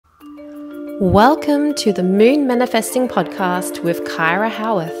Welcome to the Moon Manifesting Podcast with Kyra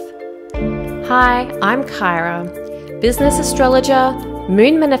Howearth. Hi, I'm Kyra, business astrologer,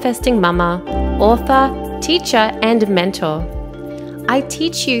 moon manifesting mama, author, teacher, and mentor. I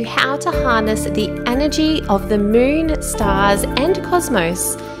teach you how to harness the energy of the moon, stars, and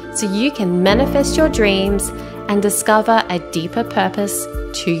cosmos so you can manifest your dreams and discover a deeper purpose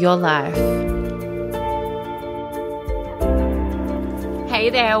to your life. Hey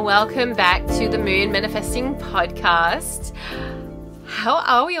there, welcome back to the Moon Manifesting Podcast. How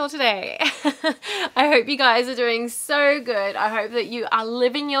are we all today? I hope you guys are doing so good. I hope that you are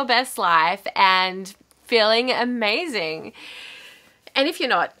living your best life and feeling amazing. And if you're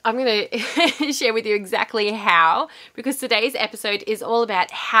not, I'm going to share with you exactly how, because today's episode is all about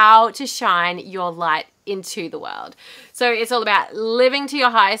how to shine your light into the world. So it's all about living to your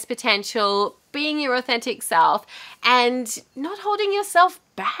highest potential, being your authentic self, and not holding yourself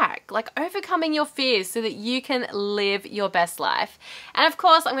back, like overcoming your fears so that you can live your best life. And of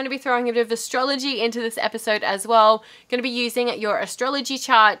course, I'm going to be throwing a bit of astrology into this episode as well. I'm going to be using your astrology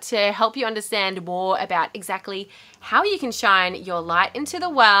chart to help you understand more about exactly how you can shine your light into the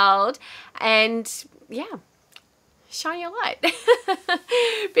world and, yeah, shine your light,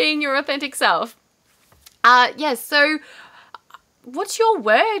 being your authentic self. So what's your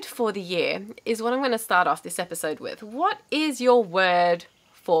word for the year is what I'm going to start off this episode with. What is your word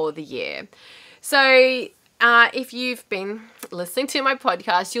for the year? So if you've been listening to my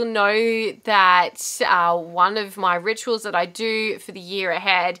podcast, you'll know that one of my rituals that I do for the year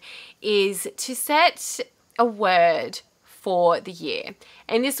ahead is to set a word for the year.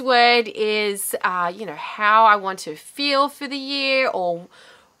 And this word is, how I want to feel for the year, or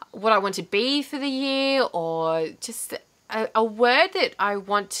what I want to be for the year, or just a word that I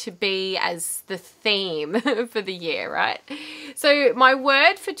want to be as the theme for the year, right? So my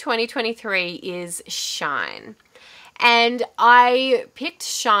word for 2023 is shine. And I picked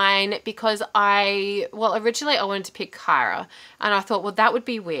shine because originally I wanted to pick Kyra, and I thought, well, that would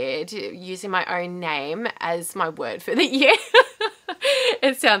be weird using my own name as my word for the year.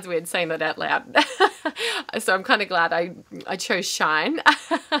 It sounds weird saying that out loud. So I'm kind of glad I chose shine.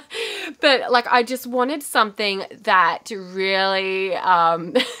 But I just wanted something that really,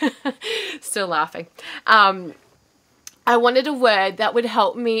 still laughing. I wanted a word that would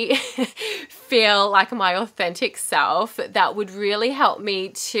help me feel like my authentic self, that would really help me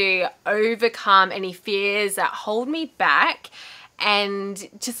to overcome any fears that hold me back and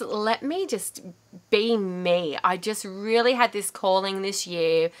just let me just be me. I just really had this calling this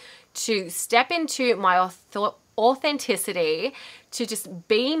year to step into my authenticity, to just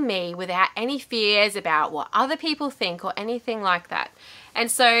be me without any fears about what other people think or anything like that. And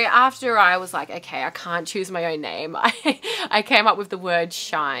so after I was like, okay, I can't choose my own name, I came up with the word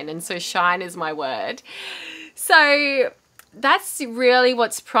shine. And so shine is my word. So that's really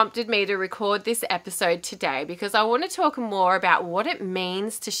what's prompted me to record this episode today, because I want to talk more about what it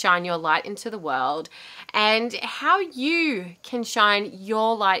means to shine your light into the world and how you can shine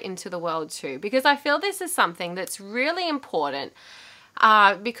your light into the world too. Because I feel this is something that's really important,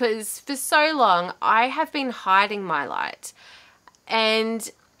 because for so long I have been hiding my light. And,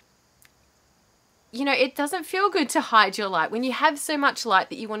 it doesn't feel good to hide your light when you have so much light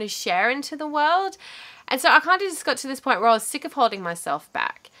that you want to share into the world. And so I kind of just got to this point where I was sick of holding myself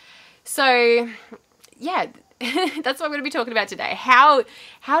back. So, yeah, that's what I'm going to be talking about today. How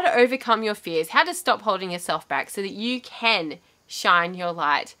to overcome your fears, how to stop holding yourself back so that you can shine your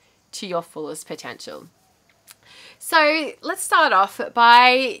light to your fullest potential. So let's start off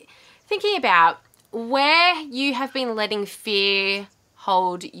by thinking about where you have been letting fear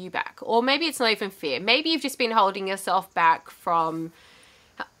hold you back. Or maybe it's not even fear. Maybe you've just been holding yourself back from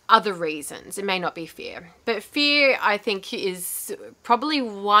other reasons. It may not be fear. But fear, I think, is probably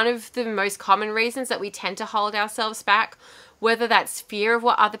one of the most common reasons that we tend to hold ourselves back. Whether that's fear of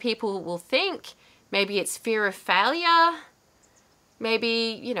what other people will think, maybe it's fear of failure,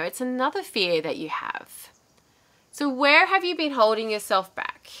 maybe, it's another fear that you have. So where have you been holding yourself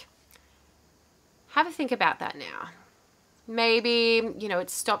back? Have a think about that now. Maybe, it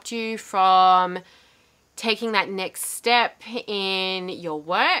stopped you from taking that next step in your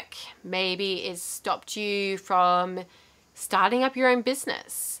work. Maybe it stopped you from starting up your own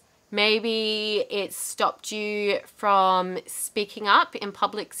business. Maybe it stopped you from speaking up in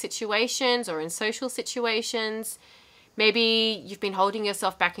public situations or in social situations. Maybe you've been holding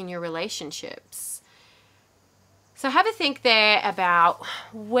yourself back in your relationships. So have a think there about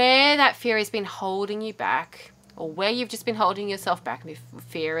where that fear has been holding you back, or where you've just been holding yourself back if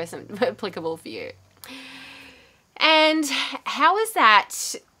fear isn't applicable for you. And how has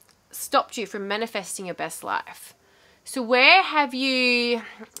that stopped you from manifesting your best life? So where have you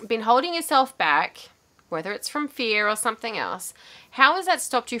been holding yourself back, whether it's from fear or something else? How has that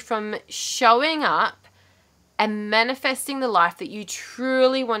stopped you from showing up and manifesting the life that you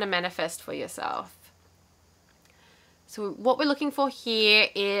truly want to manifest for yourself? So what we're looking for here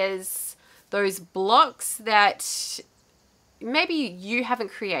is those blocks that maybe you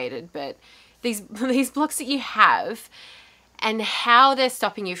haven't created, but these blocks that you have, and how they're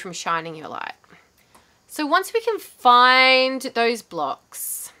stopping you from shining your light. So once we can find those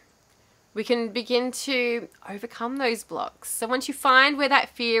blocks, we can begin to overcome those blocks. So once you find where that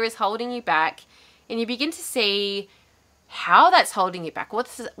fear is holding you back, and you begin to see how that's holding you back,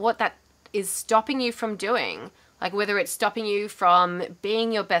 what that is stopping you from doing, like whether it's stopping you from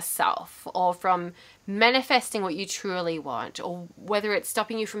being your best self or from manifesting what you truly want, or whether it's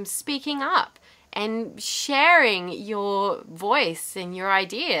stopping you from speaking up and sharing your voice and your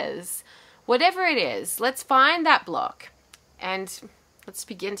ideas. Whatever it is, let's find that block and let's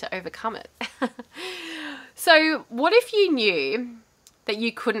begin to overcome it. So what if you knew that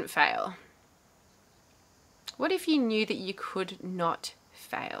you couldn't fail? What if you knew that you could not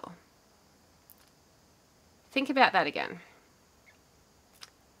fail? Think about that again.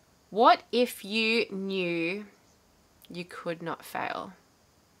 What if you knew you could not fail?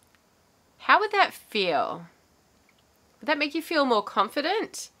 How would that feel? Would that make you feel more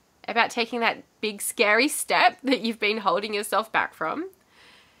confident about taking that big scary step that you've been holding yourself back from?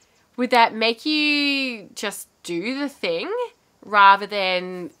 Would that make you just do the thing rather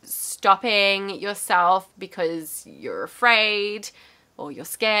than stopping yourself because you're afraid or you're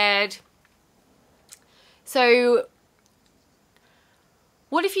scared? So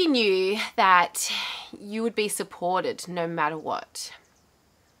what if you knew that you would be supported no matter what?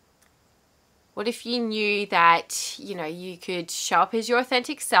 What if you knew that, you could show up as your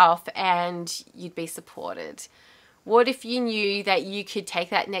authentic self and you'd be supported? What if you knew that you could take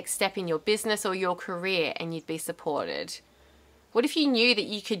that next step in your business or your career and you'd be supported? What if you knew that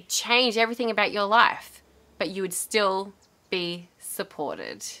you could change everything about your life, but you would still be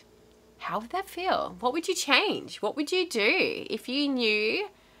supported? How would that feel? What would you change? What would you do if you knew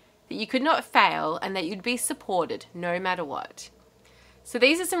that you could not fail and that you'd be supported no matter what? So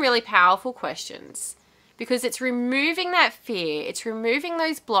these are some really powerful questions, because it's removing that fear. It's removing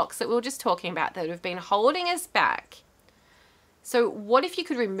those blocks that we were just talking about that have been holding us back. So what if you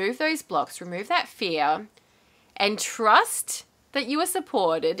could remove those blocks, remove that fear, and trust that you are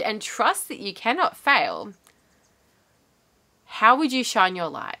supported and trust that you cannot fail? How would you shine your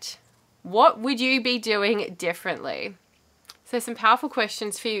light? What would you be doing differently? So some powerful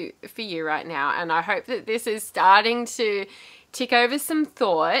questions for you right now, and I hope that this is starting to tick over some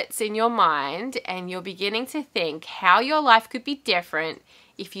thoughts in your mind and you're beginning to think how your life could be different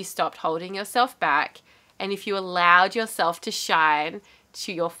if you stopped holding yourself back and if you allowed yourself to shine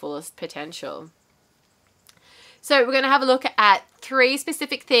to your fullest potential. So we're going to have a look at 3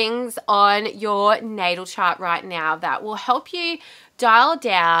 specific things on your natal chart right now that will help you dial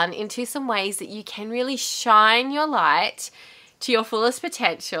down into some ways that you can really shine your light to your fullest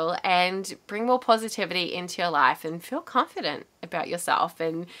potential and bring more positivity into your life and feel confident about yourself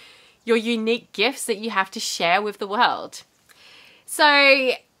and your unique gifts that you have to share with the world.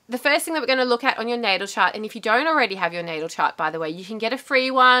 So the first thing that we're going to look at on your natal chart, and if you don't already have your natal chart, by the way, you can get a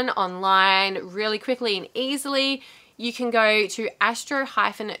free one online really quickly and easily. You can go to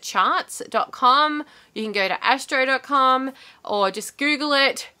astro-charts.com, you can go to astro.com, or just Google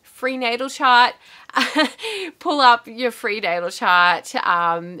it, free natal chart. Pull up your free natal chart,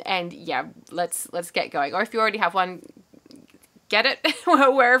 and yeah, let's get going. Or if you already have one, get it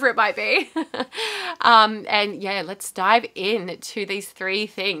wherever it might be. And yeah, let's dive into these 3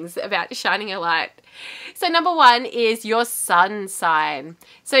 things about shining your light. So number 1 is your sun sign.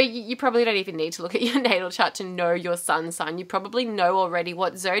 So you probably don't even need to look at your natal chart to know your sun sign. You probably know already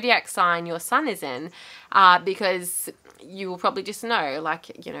what zodiac sign your sun is in, because you will probably just know,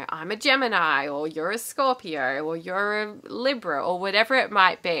 like, I'm a Gemini, or you're a Scorpio, or you're a Libra, or whatever it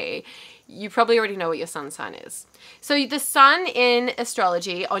might be. You probably already know what your sun sign is. So the sun in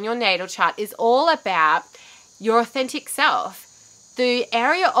astrology on your natal chart is all about your authentic self, the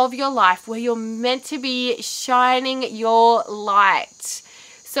area of your life where you're meant to be shining your light.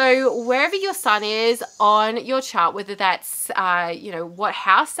 So wherever your sun is on your chart, whether that's, what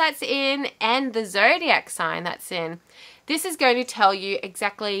house that's in and the zodiac sign that's in, this is going to tell you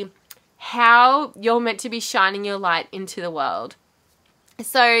exactly how you're meant to be shining your light into the world.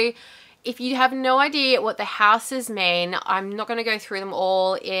 So if you have no idea what the houses mean, I'm not going to go through them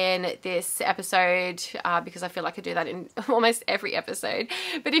all in this episode because I feel like I do that in almost every episode.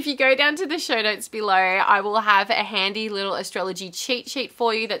 But if you go down to the show notes below, I will have a handy little astrology cheat sheet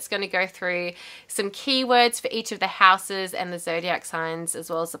for you that's going to go through some keywords for each of the houses and the zodiac signs as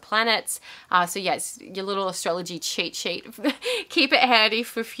well as the planets. So yes, your little astrology cheat sheet. Keep it handy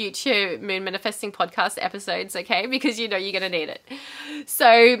for future Moon Manifesting podcast episodes, okay? Because you know you're going to need it.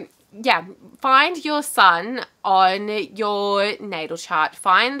 So yeah, find your sun on your natal chart,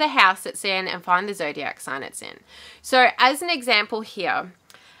 find the house it's in, and find the zodiac sign it's in. So as an example here,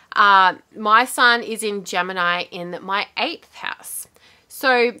 my sun is in Gemini in my 8th house.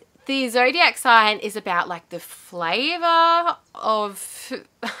 So the zodiac sign is about like the flavor of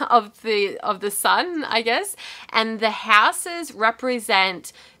the sun, I guess, and the houses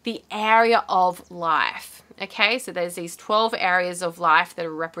represent the area of life. Okay, so there's these 12 areas of life that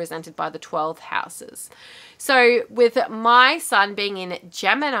are represented by the 12 houses. So with my sun being in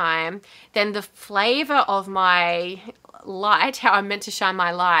Gemini, then the flavor of my light, how I'm meant to shine my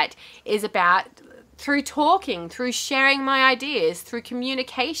light, is about through talking, through sharing my ideas, through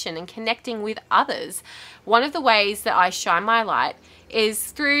communication and connecting with others. One of the ways that I shine my light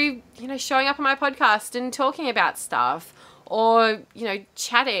is through, showing up on my podcast and talking about stuff, or,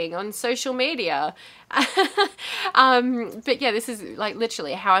 chatting on social media. But yeah, this is like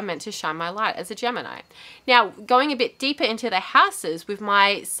literally how I'm meant to shine my light as a Gemini. Now, going a bit deeper into the houses, with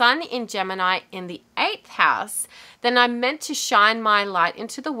my sun in Gemini in the 8th house, then I'm meant to shine my light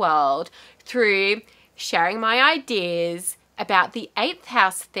into the world through sharing my ideas about the 8th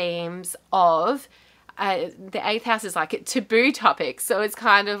house themes of the 8th house is like a taboo topic. So it's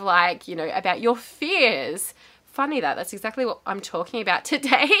kind of like, about your fears. Funny that's exactly what I'm talking about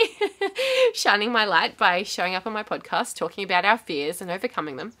today. Shining my light by showing up on my podcast, talking about our fears and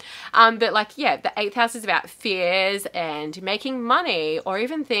overcoming them. But like, yeah, the 8th house is about fears and making money, or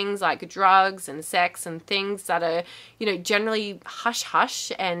even things like drugs and sex and things that are, generally hush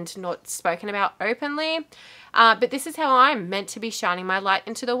hush and not spoken about openly. But this is how I'm meant to be shining my light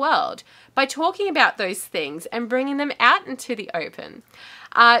into the world, by talking about those things and bringing them out into the open.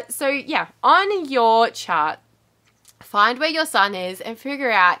 So yeah, on your chart, find where your sun is and figure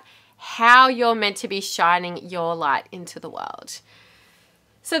out how you're meant to be shining your light into the world.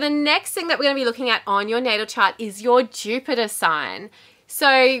 So the next thing that we're going to be looking at on your natal chart is your Jupiter sign.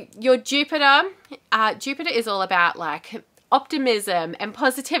 So your Jupiter is all about like optimism and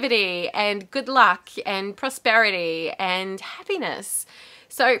positivity and good luck and prosperity and happiness.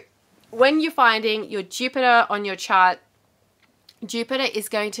 So when you're finding your Jupiter on your chart, Jupiter is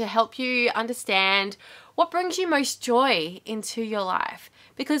going to help you understand what brings you most joy into your life.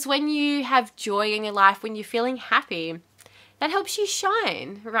 Because when you have joy in your life, when you're feeling happy, that helps you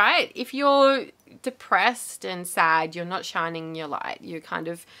shine, right? If you're depressed and sad, you're not shining your light. You're kind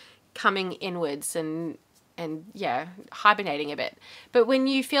of coming inwards and yeah, hibernating a bit. But when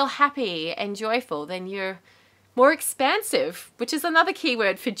you feel happy and joyful, then you're more expansive, which is another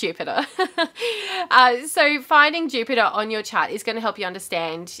keyword for Jupiter. So finding Jupiter on your chart is going to help you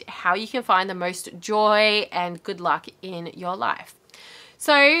understand how you can find the most joy and good luck in your life.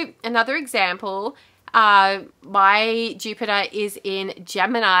 So another example, my Jupiter is in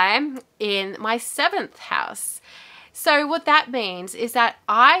Gemini in my 7th house. So what that means is that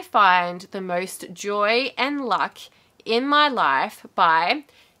I find the most joy and luck in my life by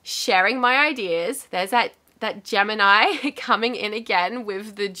sharing my ideas. There's that Gemini coming in again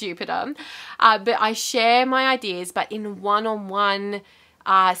with the Jupiter. But I share my ideas, but in one-on-one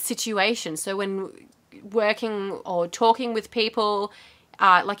situations. So when working or talking with people,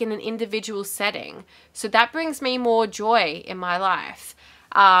 like in an individual setting. So that brings me more joy in my life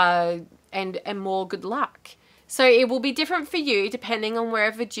and more good luck. So it will be different for you depending on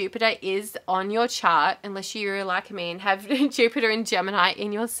wherever Jupiter is on your chart, unless you're like me and have Jupiter in Gemini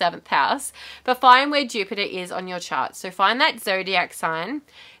in your 7th house. But find where Jupiter is on your chart. So find that zodiac sign.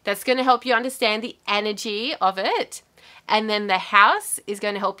 That's going to help you understand the energy of it. And then the house is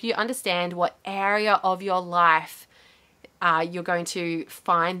going to help you understand what area of your life you're going to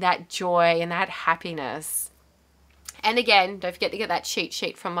find that joy and that happiness. And again, don't forget to get that cheat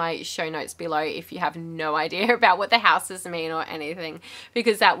sheet from my show notes below if you have no idea about what the houses mean or anything,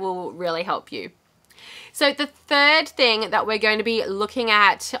 because that will really help you. So the third thing that we're going to be looking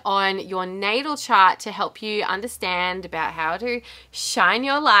at on your natal chart to help you understand about how to shine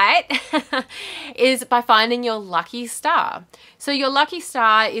your light is by finding your lucky star. So your lucky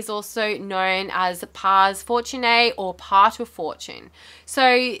star is also known as pars fortunae or part of fortune.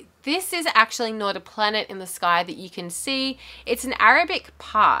 So this is actually not a planet in the sky that you can see. It's an Arabic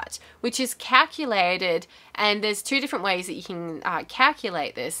part, which is calculated, and there's two different ways that you can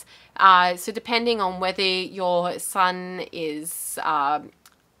calculate this. So depending on whether your sun is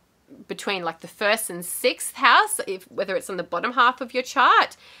between like the 1st and 6th house, whether it's on the bottom half of your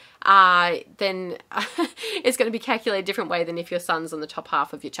chart, then it's going to be calculated a different way than if your sun's on the top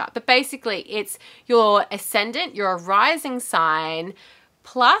half of your chart. But basically, it's your ascendant, your rising sign,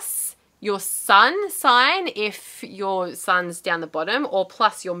 plus your sun sign if your sun's down the bottom, or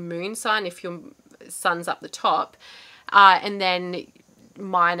plus your moon sign if your sun's up the top, and then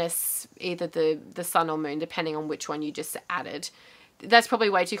minus either the sun or moon, depending on which one you just added. That's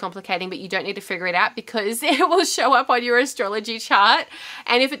probably way too complicating, but you don't need to figure it out because it will show up on your astrology chart.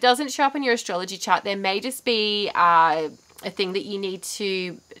 And if it doesn't show up on your astrology chart, there may just be a thing that you need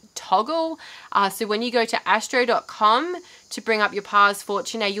to toggle. So when you go to astro.com to bring up your pars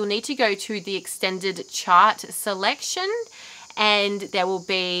fortunae, you'll need to go to the extended chart selection, and there will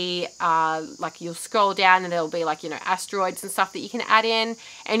be like, you'll scroll down and there'll be like, you know, asteroids and stuff that you can add in,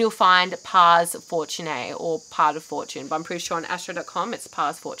 and you'll find pars fortunae or part of fortune. But I'm pretty sure on astro.com it's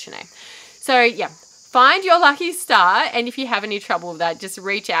pars fortunae. So yeah, find your lucky star, and if you have any trouble with that, just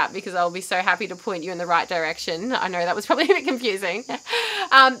reach out because I'll be so happy to point you in the right direction. I know that was probably a bit confusing.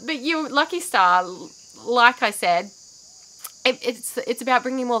 But your lucky star, like I said, it's about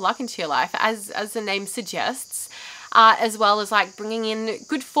bringing more luck into your life, as the name suggests, as well as like bringing in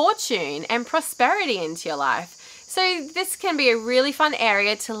good fortune and prosperity into your life. So this can be a really fun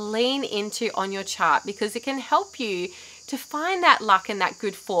area to lean into on your chart because it can help you to find that luck and that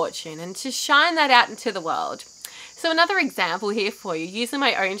good fortune and to shine that out into the world. So another example here for you, using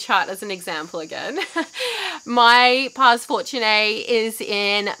my own chart as an example again. My pars fortunae is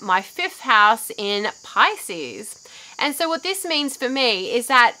in my 5th house in Pisces. And so what this means for me is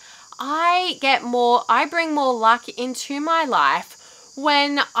that I bring more luck into my life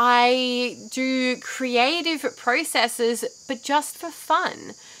when I do creative processes, but just for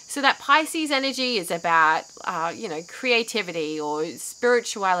fun. So that Pisces energy is about, you know, creativity or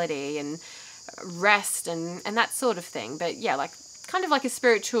spirituality and rest and that sort of thing. But yeah, like kind of like a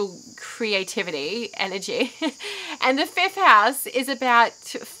spiritual creativity energy. And the 5th house is about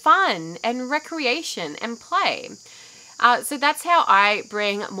fun and recreation and play. So that's how I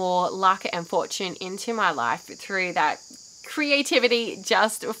bring more luck and fortune into my life, through that creativity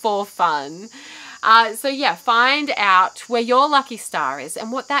just for fun. So yeah, find out where your lucky star is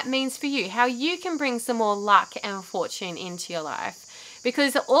and what that means for you, how you can bring some more luck and fortune into your life.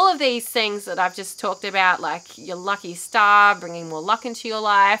 Because all of these things that I've just talked about, like your lucky star, bringing more luck into your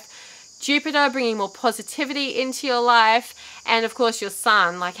life, Jupiter bringing more positivity into your life, and of course your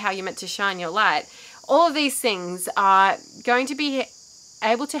sun, like how you're meant to shine your light. All of these things are going to be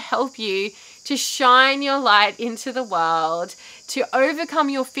able to help you to shine your light into the world, to overcome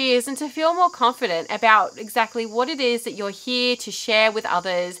your fears and to feel more confident about exactly what it is that you're here to share with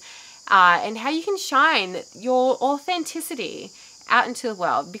others, and how you can shine your authenticity out into the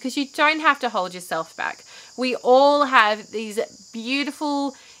world, because you don't have to hold yourself back. We all have these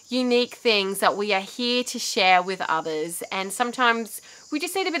beautiful, unique things that we are here to share with others, and sometimes we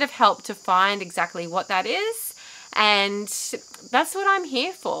just need a bit of help to find exactly what that is, and that's what I'm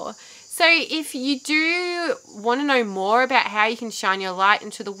here for. So if you do want to know more about how you can shine your light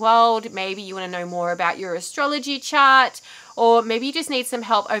into the world, maybe you want to know more about your astrology chart, or maybe you just need some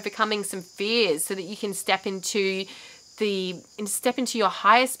help overcoming some fears so that you can step into your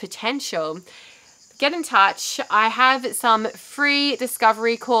highest potential, get in touch. I have some free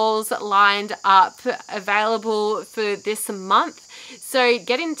discovery calls lined up available for this month. So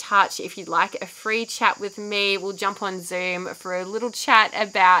get in touch if you'd like a free chat with me. We'll jump on Zoom for a little chat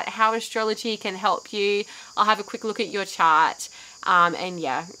about how astrology can help you. I'll have a quick look at your chart. And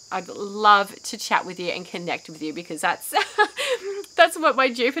yeah, I'd love to chat with you and connect with you, because that's that's what my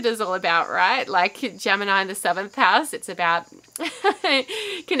Jupiter's all about, right? Like Gemini in the 7th house, it's about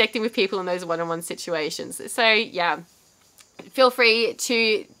connecting with people in those one-on-one situations. So yeah, feel free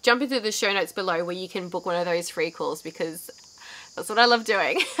to jump into the show notes below where you can book one of those free calls, because that's what I love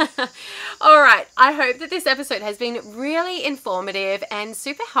doing. All right, I hope that this episode has been really informative and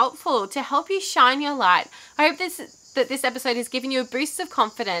super helpful to help you shine your light. I hope that this episode has given you a boost of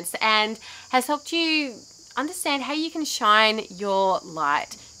confidence and has helped you understand how you can shine your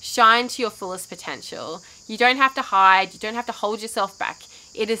light Shine to your fullest potential. You don't have to hide. You don't have to hold yourself back.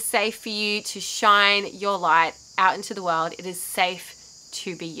 It is safe for you to shine your light out into the world. It is safe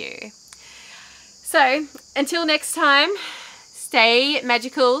to be you. So until next time, stay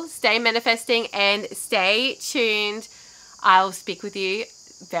magical, stay manifesting, and stay tuned. I'll speak with you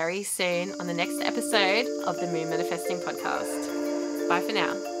very soon on the next episode of the Moon Manifesting Podcast. Bye for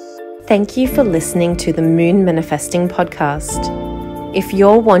now. Thank you for listening to the Moon Manifesting Podcast. If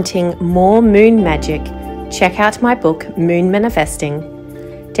you're wanting more moon magic, check out my book, Moon Manifesting.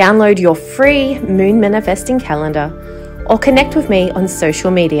 Download your free Moon Manifesting calendar or connect with me on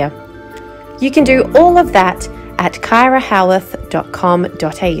social media. You can do all of that at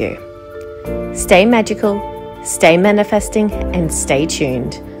kyrahowearth.com.au. Stay magical, stay manifesting, and stay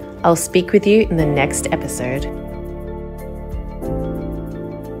tuned. I'll speak with you in the next episode.